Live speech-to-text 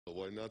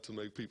Why not to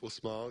make people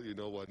smile? You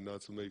know, why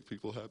not to make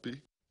people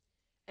happy?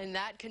 And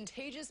that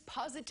contagious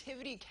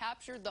positivity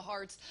captured the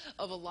hearts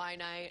of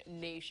Illini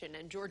Nation.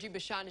 And Giorgi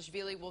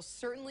Bezhanishvili will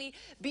certainly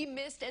be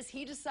missed as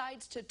he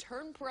decides to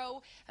turn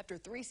pro after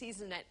 3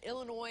 seasons at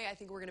Illinois. I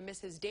think we're going to miss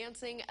his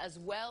dancing as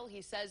well.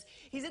 He says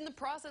he's in the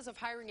process of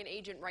hiring an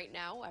agent right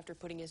now after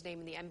putting his name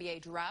in the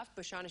NBA draft.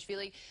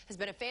 Bezhanishvili has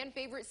been a fan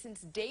favorite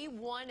since day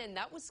one, and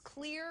that was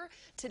clear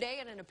today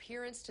at an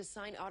appearance to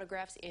sign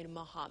autographs in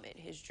MAHOMET.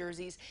 His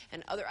jerseys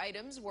and other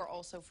items were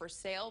also for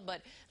sale,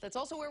 but that's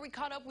also where we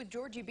caught up with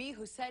Giorgi B,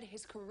 who said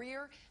his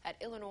career at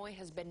Illinois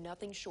has been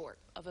nothing short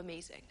of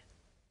amazing.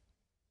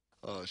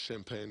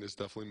 Champaign is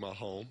definitely my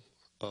home,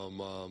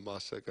 my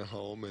second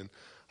home, and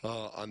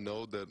I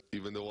know that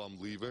even though I'm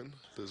leaving,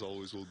 there's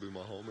always will be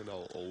my home, and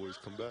I'll always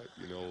come back.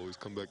 You know, always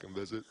come back and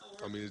visit.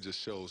 I mean, it just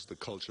shows the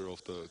culture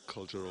of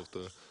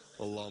the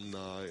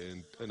alumni,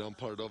 and I'm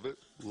part of it.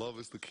 Love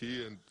is the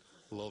key, and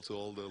love to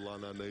all the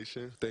Illini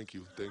Nation. Thank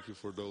you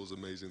for those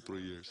amazing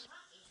 3 years.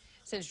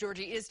 Since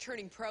Giorgi is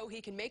turning pro,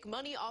 he can make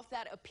money off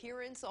that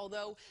appearance,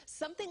 although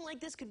something like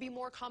this could be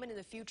more common in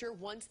the future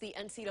once the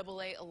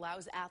NCAA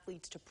allows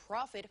athletes to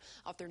profit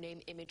off their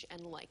name, image,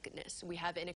 and likeness. We have an